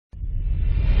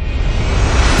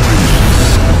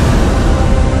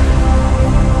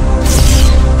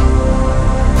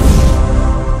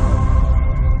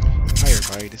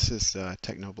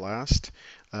Technoblast.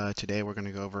 Today we're going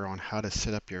to go over on how to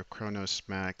set up your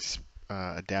CronusMax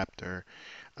adapter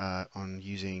on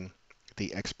using the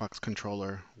Xbox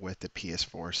controller with the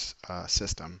PS4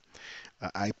 system.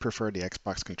 I prefer the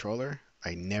Xbox controller.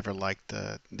 I never liked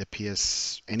the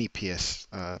any PS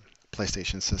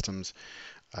PlayStation systems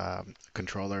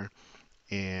controller,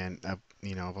 and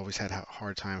I've always had a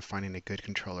hard time finding a good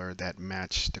controller that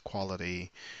matched the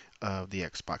quality of the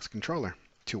Xbox controller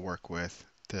to work with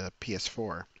the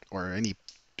PS4 or any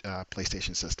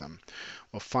PlayStation system.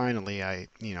 Well, finally, I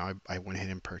went ahead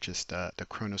and purchased the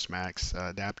CronusMax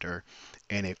adapter,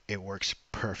 and it works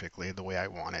perfectly the way I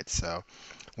want it. So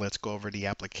let's go over the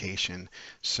application.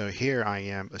 So here I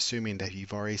am assuming that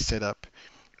you've already set up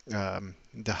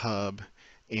the hub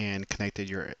and connected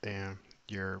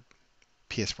your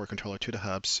PS4 controller to the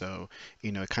hub, so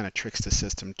it kind of tricks the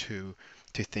system to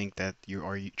think that you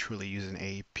are truly using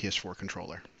a PS4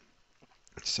 controller.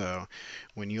 So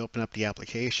when you open up the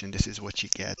application, this is what you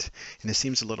get, and it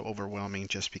seems a little overwhelming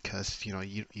just because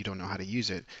you don't know how to use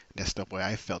it. That's the way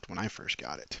I felt when I first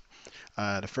got it.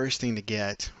 The first thing to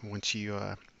get once you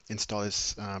install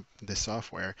this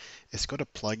software is go to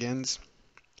plugins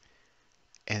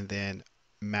and then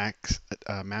Max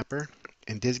Mapper,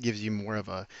 and this gives you more of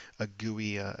a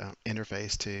GUI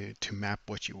interface to map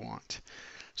what you want.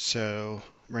 So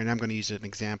right now I'm going to use an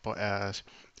example as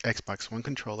Xbox One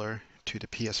controller to the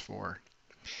PS4.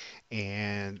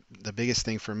 And the biggest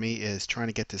thing for me is trying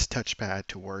to get this touchpad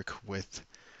to work with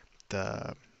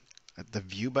the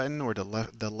view button or the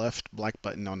left black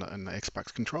button on the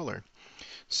Xbox controller.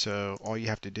 So all you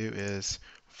have to do is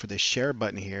for the share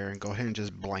button here and go ahead and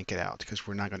just blank it out because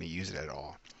we're not going to use it at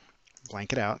all.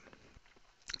 Blank it out.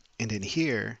 And then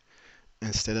here,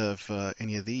 instead of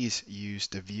any of these, use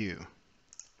the view.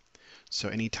 So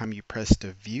anytime you press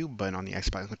the view button on the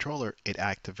Xbox controller, it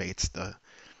activates the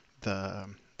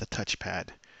touchpad.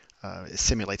 It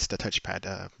simulates the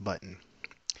touchpad button.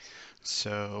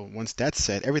 So once that's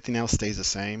set, everything else stays the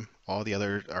same. All the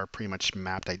others are pretty much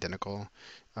mapped identical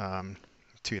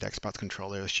to the Xbox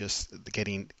controller. It's just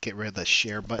get rid of the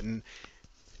share button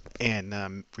and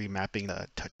remapping the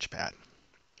touchpad.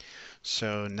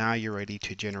 So now you're ready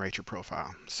to generate your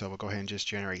profile. So we'll go ahead and just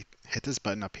hit this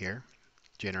button up here,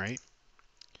 generate.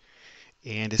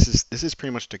 And this is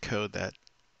pretty much the code that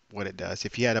what it does.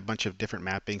 If you had a bunch of different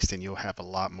mappings, then you'll have a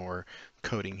lot more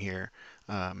coding here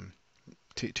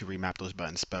to remap those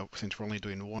buttons. But since we're only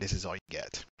doing one, this is all you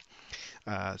get.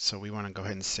 So we want to go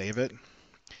ahead and save it,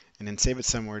 and then save it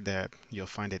somewhere that you'll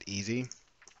find it easy.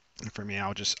 And for me,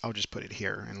 I'll just put it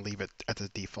here and leave it at the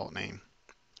default name.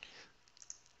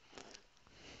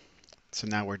 So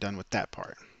now we're done with that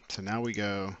part. So now we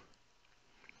go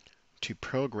to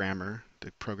Programmer,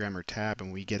 the Programmer tab,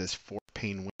 and we get this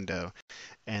 4-pane window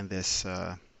and this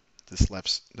left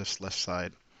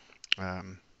side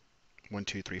 1,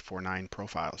 2, 3, 4, 9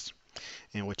 profiles.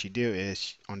 And what you do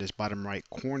is on this bottom right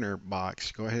corner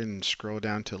box, go ahead and scroll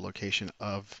down to the location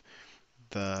of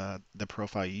the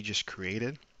profile you just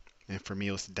created. And for me,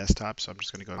 it was the desktop, so I'm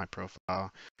just going to go to my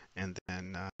profile and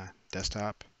then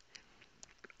desktop.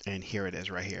 And here it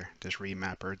is right here, this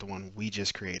remapper, the one we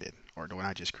just created, or the one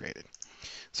I just created.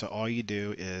 So all you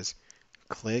do is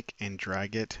click and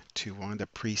drag it to one of the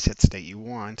presets that you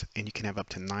want, and you can have up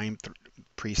to 9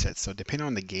 presets. So depending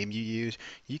on the game you use,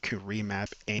 you can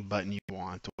remap any button you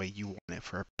want the way you want it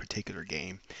for a particular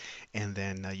game. And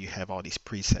then you have all these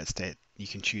presets that you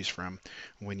can choose from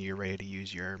when you're ready to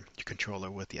use your controller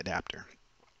with the adapter.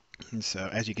 And so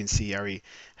as you can see, I already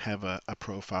have a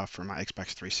profile for my Xbox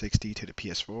 360 to the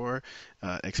PS4,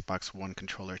 Xbox One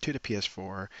controller to the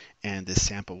PS4, and this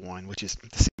sample one, which is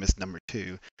the same as number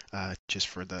 2, just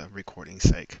for the recording's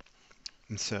sake.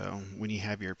 And so when you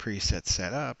have your presets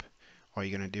set up, all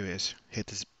you're going to do is hit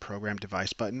this Program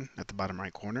Device button at the bottom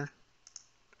right corner.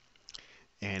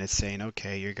 And it's saying,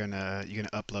 okay, you're gonna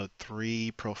upload 3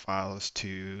 profiles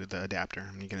to the adapter.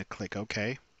 And you're going to click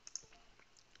OK.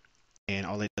 And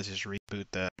all it does is reboot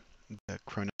the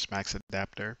CronusMax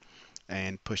adapter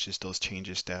and pushes those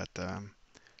changes that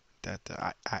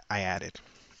I added.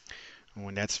 And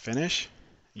when that's finished,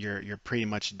 you're pretty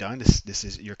much done.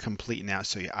 You're complete now.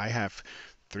 So I have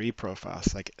 3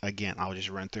 profiles. Like again, I'll just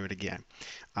run through it again.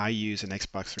 I use an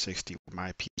Xbox 360 with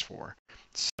my PS4,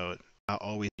 so I'll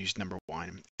always use number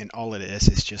 1. And all it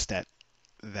is just that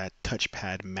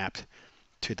touchpad mapped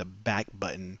to the back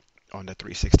button on the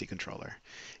 360 controller.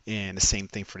 And the same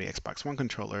thing for the Xbox One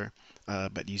controller,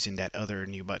 but using that other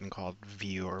new button called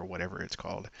View or whatever it's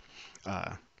called,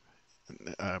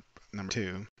 number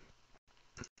 2.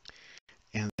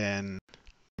 And then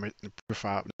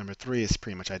profile number 3 is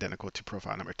pretty much identical to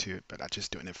profile number 2, but I'm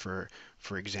just doing it for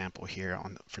example here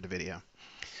for the video.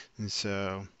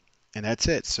 And that's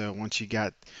it. So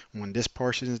when this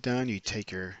portion is done, you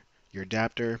take your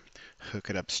adapter, hook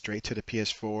it up straight to the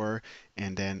PS4,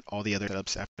 and then all the other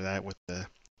setups after that with the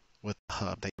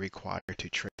hub that you require to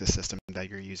trick the system that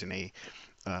you're using a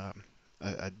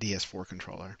DS4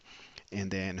 controller,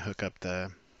 and then hook up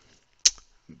the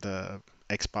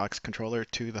Xbox controller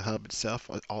to the hub itself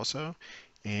also,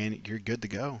 and you're good to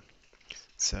go.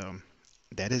 So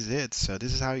that is it. So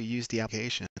this is how you use the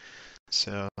application.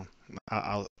 So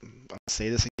I'll say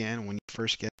this again. When you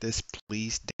first get this,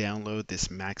 please download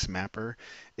this Max Mapper.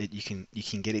 You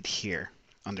can get it here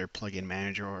under Plugin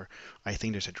Manager, or I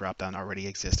think there's a drop-down already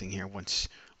existing here once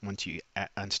you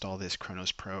install this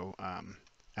Cronus Pro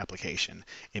application.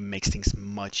 It makes things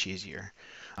much easier.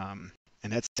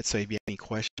 And that's it. So if you have any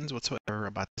questions whatsoever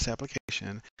about this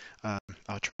application, I'll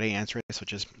try to answer it. So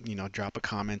just drop a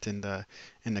comment in the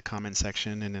comment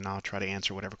section, and then I'll try to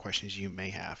answer whatever questions you may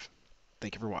have.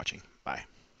 Thank you for watching. Bye.